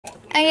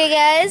Okay,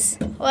 guys.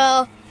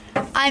 Well,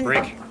 I'm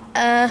brake.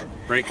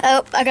 Brake.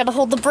 Oh, I gotta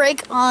hold the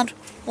brake on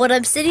what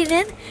I'm sitting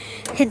in.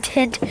 Hint,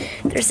 hint.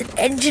 There's an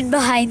engine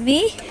behind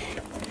me.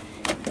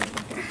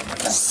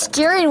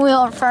 Steering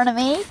wheel in front of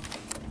me.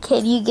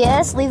 Can you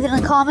guess? Leave it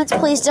in the comments.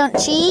 Please don't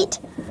cheat.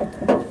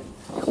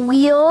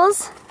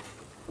 Wheels.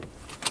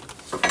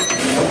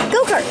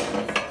 Go-kart.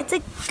 It's a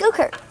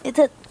go-kart.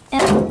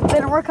 And I'm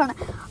gonna work on it.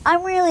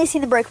 I'm releasing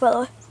the brake, by the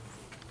way.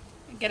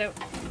 Get out.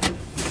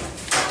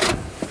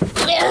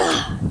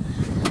 Yeah.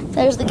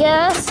 There's the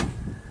gas.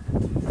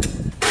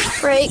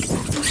 Brake.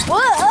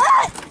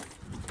 What?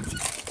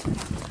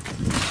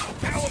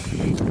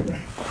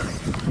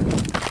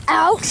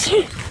 Ouch.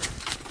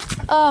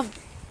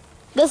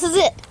 This is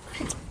it.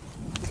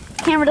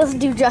 Camera doesn't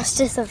do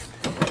justice of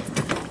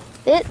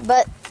it,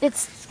 but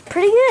it's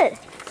pretty good.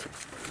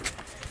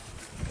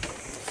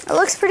 It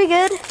looks pretty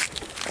good.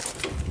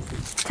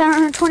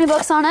 Spent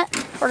 $120 on it.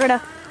 We're gonna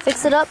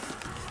fix it up.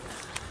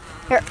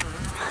 Here.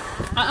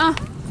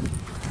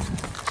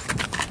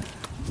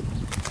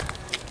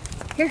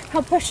 Here,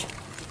 help push.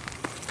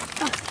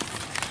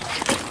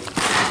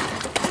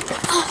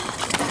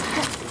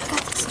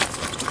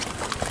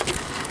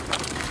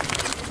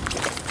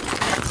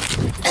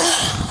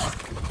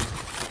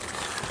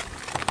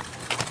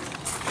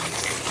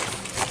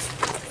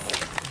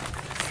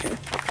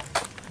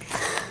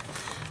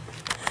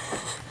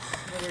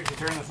 Maybe we should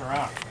turn this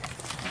around.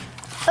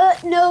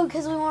 No,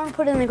 because we want to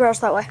put it in the garage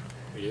that way.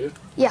 You?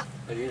 Yeah.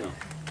 How do you know?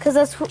 Because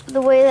that's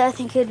the way that I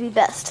think it would be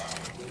best.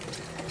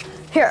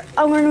 Here,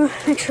 I'm going to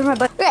make sure my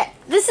butt. Okay,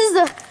 this is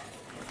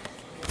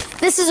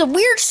a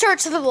weird start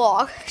to a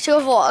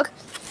vlog,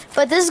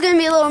 but this is going to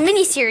be a little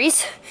mini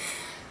series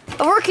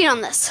of working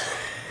on this.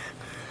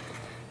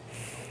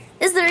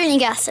 Is there any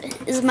gas in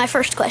it? Is my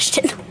first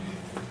question.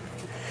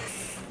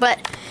 But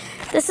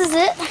this is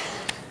it.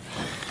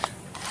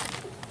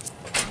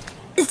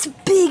 It's a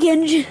big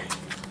engine.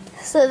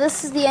 So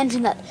this is the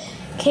engine that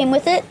came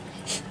with it.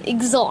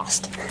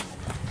 Exhaust.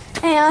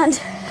 And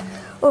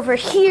over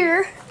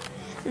here,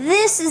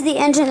 this is the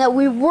engine that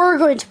we were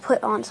going to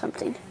put on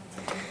something.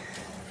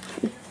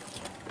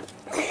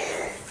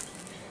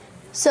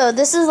 So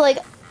this is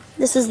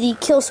the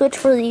kill switch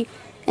for the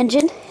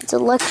engine. It's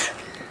an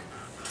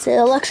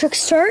electric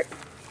start.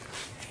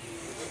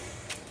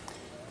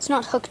 It's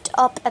not hooked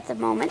up at the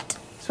moment.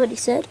 That's what he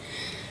said.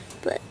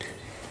 But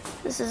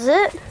this is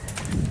it.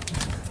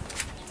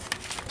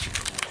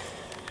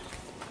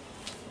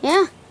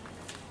 Yeah.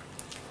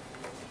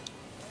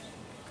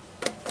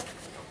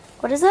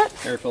 What is that?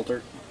 Air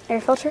filter.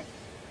 Air filter.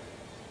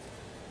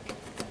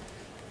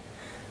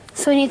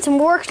 So we need some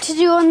work to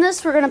do on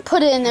this. We're going to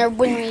put it in there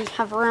when we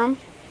have room.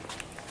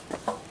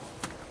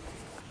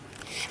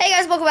 Hey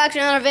guys, welcome back to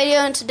another video.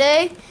 And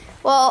today,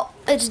 well,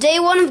 it's day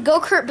one of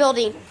Go-Kart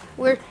building.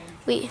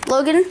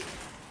 Logan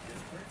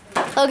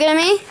and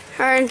me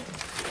are in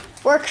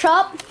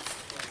workshop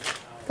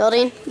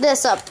building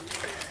this up.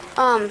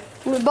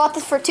 We bought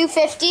this for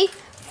 $250.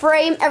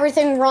 Frame,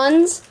 everything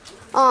runs.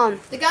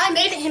 The guy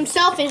made it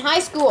himself in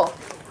high school.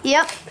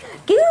 Yep.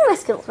 Give me my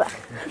skills back.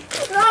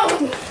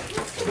 No.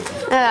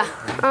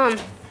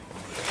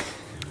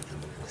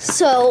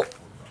 So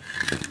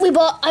I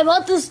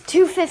bought this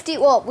 $250.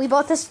 Well, we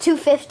bought this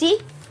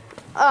 $250.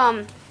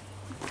 And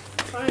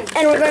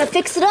we're gonna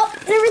fix it up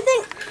and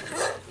everything.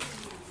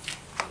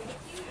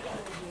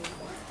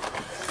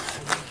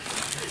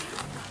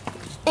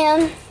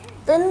 And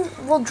then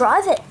we'll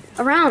drive it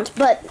around.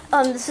 But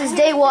this is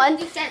day one.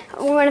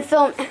 We're gonna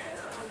film.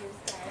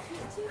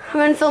 I'm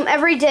gonna film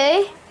every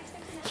day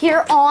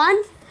here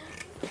on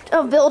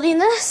of building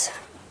this.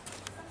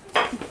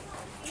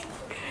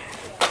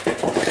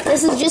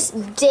 This is just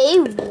day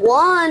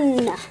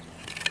one.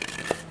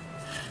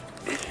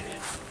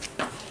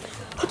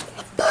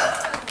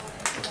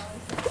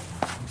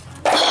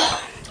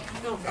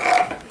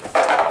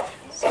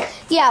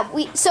 Yeah,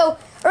 so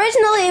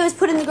originally it was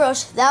put in the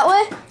garage that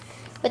way,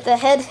 with the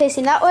head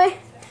facing that way.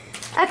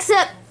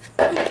 Except,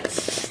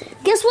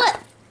 guess what?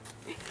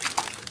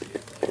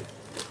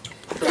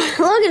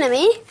 Looking at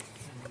me.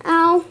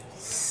 Ow.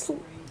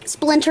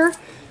 Splinter.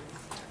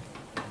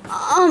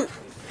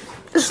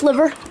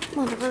 Sliver.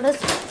 Whatever it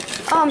is.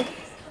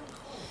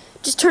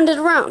 Just turned it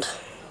around.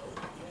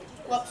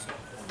 Whoops.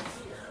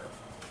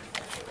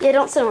 Yeah,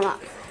 don't sit on that.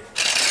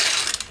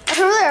 That's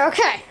over there.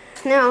 Okay.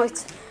 Now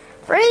it's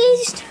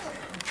raised.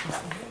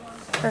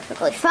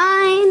 Perfectly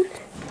fine.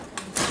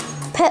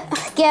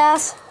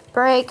 Gas,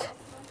 brake,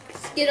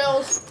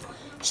 Skittles.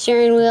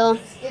 steering wheel,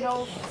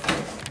 Skittles.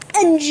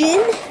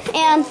 engine,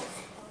 and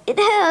it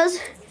has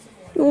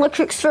an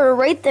electric starter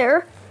right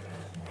there.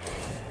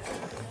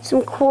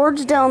 Some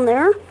cords down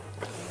there.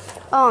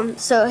 And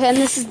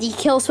this is the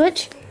kill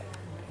switch.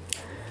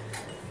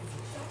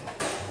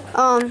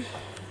 And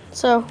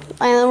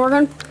then we're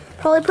gonna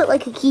probably put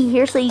like a key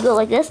here so you go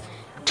like this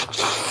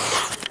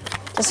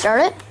to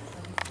start it.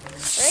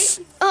 Right?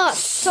 Oh,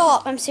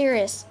 stop! I'm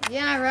serious.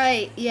 Yeah,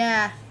 right.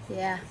 Yeah.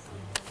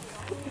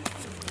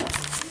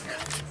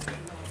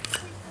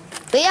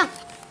 But yeah,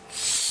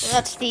 so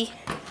that's the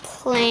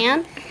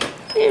plan.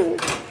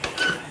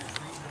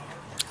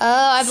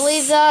 I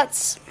believe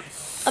that's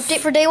update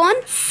for day 1.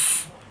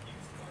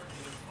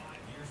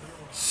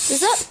 Is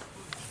that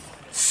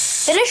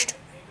finished?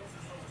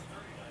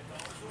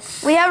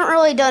 We haven't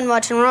really done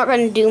much, and we're not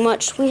going to do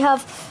much. We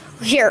have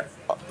here.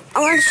 I'm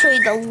going to show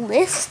you the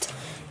list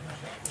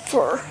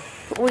for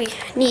what we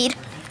need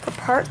for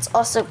parts.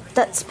 Also,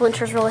 that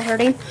splinter's really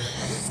hurting.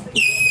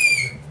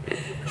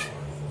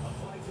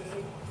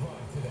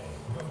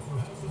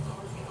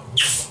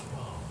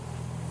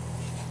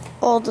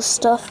 All the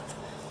stuff.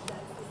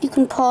 You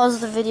can pause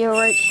the video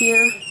right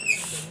here.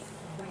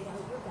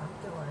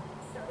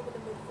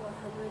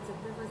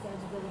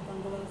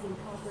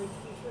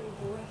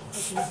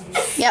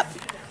 Yep.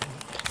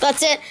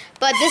 That's it.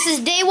 But this is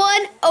day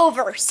 1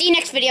 over. See you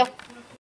next video.